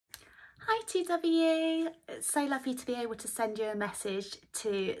Hi TW, it's so lovely to be able to send you a message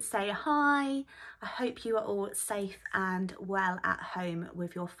to say hi. I hope you are all safe and well at home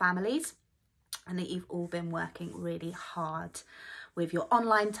with your families and that you've all been working really hard with your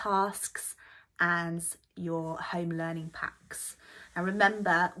online tasks and your home learning packs. Now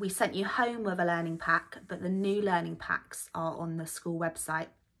remember, we sent you home with a learning pack, but the new learning packs are on the school website.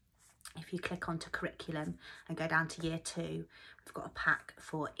 If you click onto curriculum and go down to year 2, we've got a pack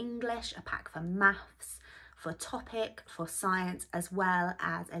for English, a pack for maths, for topic, for science, as well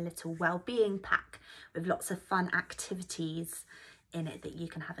as a little well-being pack with lots of fun activities in it that you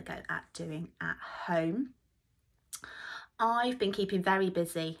can have a go at doing at home. I've been keeping very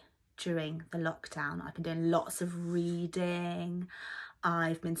busy during the lockdown. I've been doing lots of reading.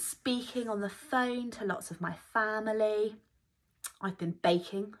 I've been speaking on the phone to lots of my family. I've been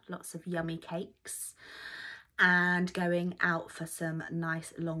baking lots of yummy cakes and going out for some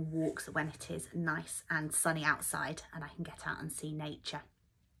nice long walks when it is nice and sunny outside and I can get out and see nature.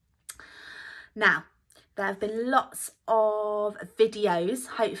 Now, there have been lots of videos.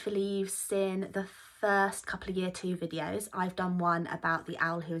 Hopefully you've seen the first couple of year 2 videos. I've done one about the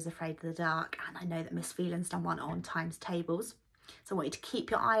owl who was afraid of the dark, and I know that Miss Phelan's done one on times tables. So I want you to keep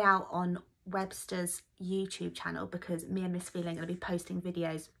your eye out on Webster's YouTube channel because me and Miss Phelan are going to be posting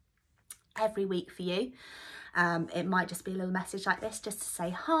videos every week for you. It might just be a little message like this just to say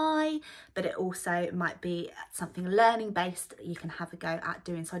hi, but it also might be something learning based that you can have a go at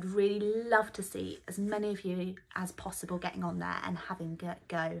doing. So I'd really love to see as many of you as possible getting on there and having a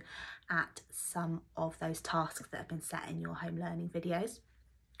go at some of those tasks that have been set in your home learning videos.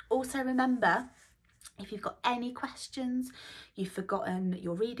 Also remember, if you've got any questions, you've forgotten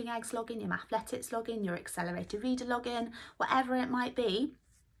your Reading Eggs login, your Mathletics login, your Accelerated Reader login, whatever it might be,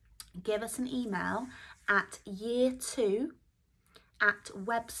 give us an email at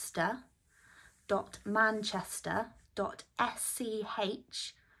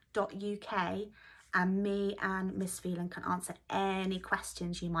year2@webster.manchester.sch.uk and me and Miss Phelan can answer any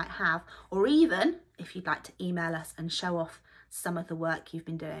questions you might have, or even if you'd like to email us and show off some of the work you've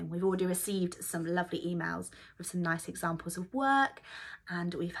been doing. We've already received some lovely emails with some nice examples of work,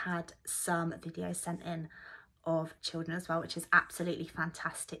 and we've had some videos sent in of children as well, which is absolutely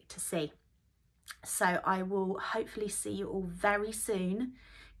fantastic to see. So I will hopefully see you all very soon.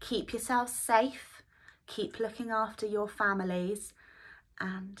 Keep yourselves safe, keep looking after your families,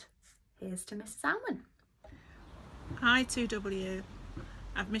 and here's to Mrs. Almond. Hi 2W,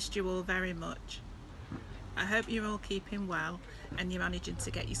 I've missed you all very much. I hope you're all keeping well and you're managing to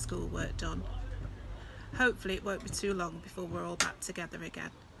get your schoolwork done. Hopefully it won't be too long before we're all back together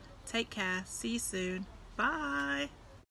again. Take care, see you soon, bye!